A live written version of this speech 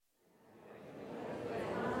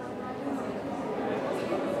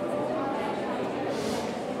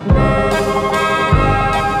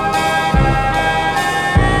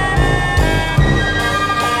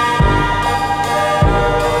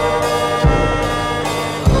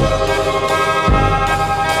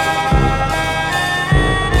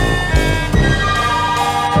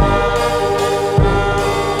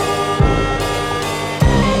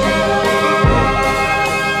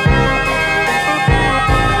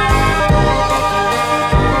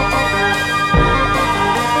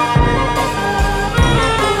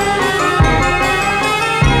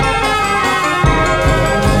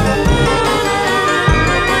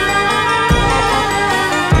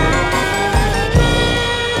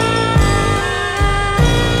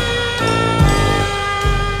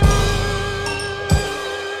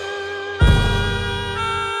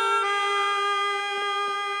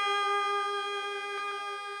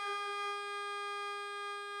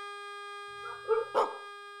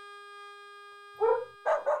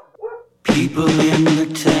People in the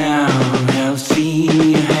town have seen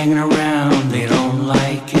you hanging around, they don't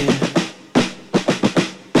like it.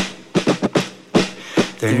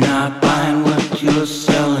 They're not buying what you're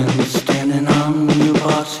selling, standing on your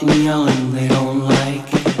box and yelling, they don't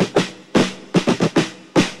like it.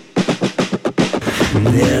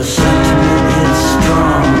 Their sentiment is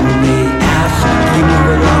strong, they ask you move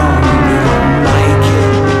along, they don't like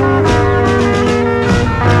it.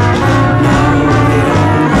 No, they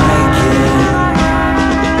don't like it.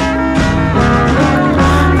 They don't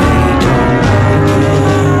like it.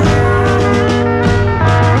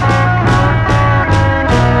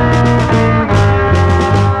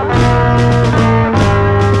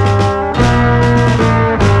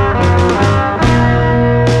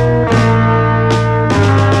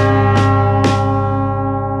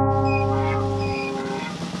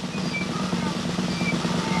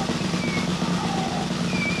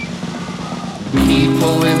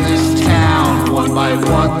 People in this town, one by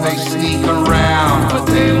one they sneak around, but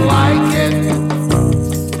they like it.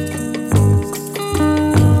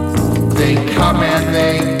 They come and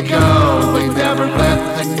they go, they never let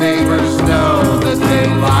the neighbors know that they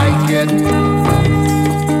like it.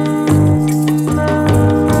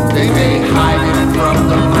 They may hide it from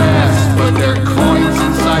the rest, but their coins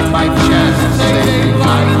inside my chest say they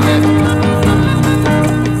like it.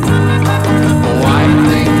 Oh, I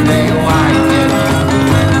think they like it.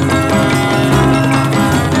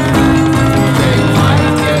 They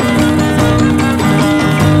like it.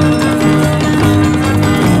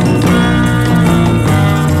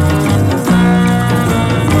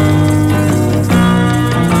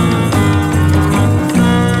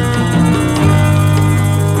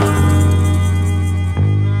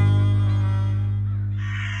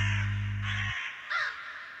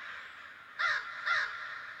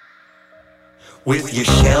 With your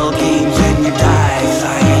shell games and your dice,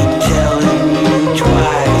 I ain't telling you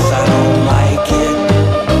twice, I don't like it.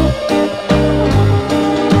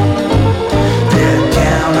 They're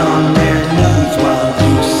down on their knees while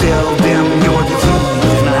you sell them your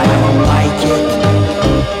disease, and I don't like it.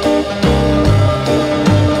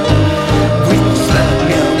 With slut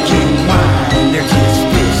milk and wine, they're just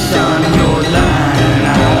fish on your line, and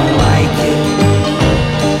I don't like it.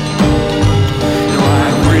 No, I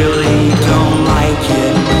really don't like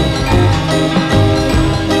it.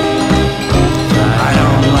 I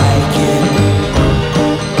don't like it.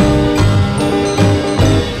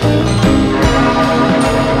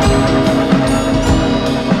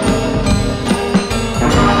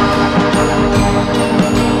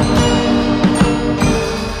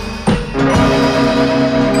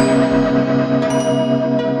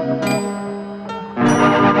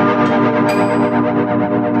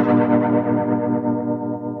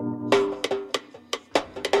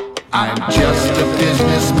 I'm just a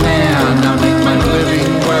businessman, I make my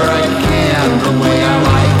living where I can, the way I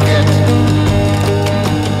like it.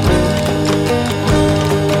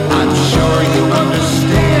 I'm sure you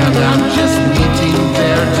understand, I'm just meeting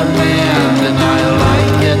their demand, and I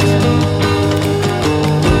like it.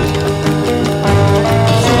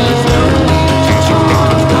 So there's no need to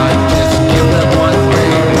taunt, I just give them what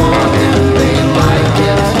they want, and they like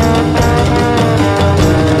it.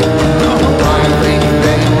 No, I think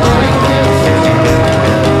they like it.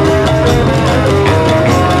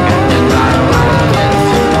 And I like it.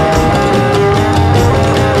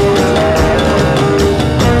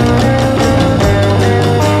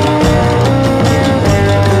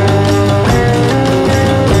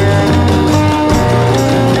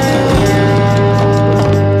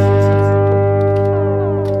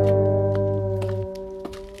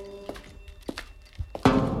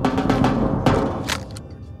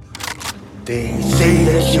 They say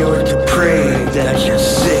that you're depraved, that you're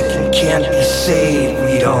sick and can't be saved.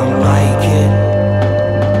 We don't like it.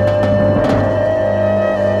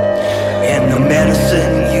 And the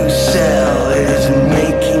medicine you sell isn't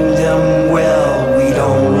making them well. We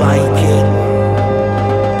don't like it.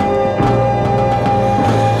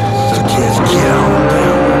 So just get on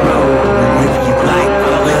down the road, and if you like,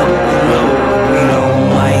 I'll help you load. We don't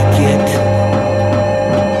like it.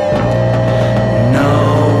 No,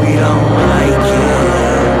 we don't like it.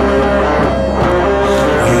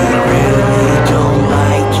 We really don't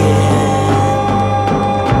like it.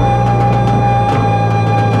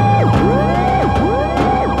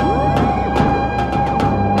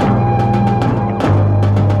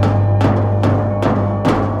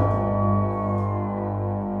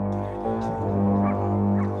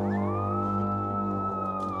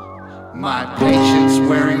 My patience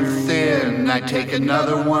wearing thin, I take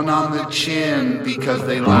another one on the chin because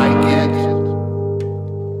they like it.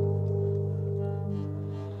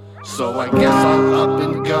 So So I guess I'll up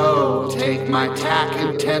and go, take my tack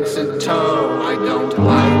and tents in tow. I don't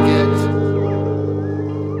like it,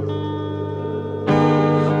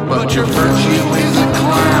 but your virtue is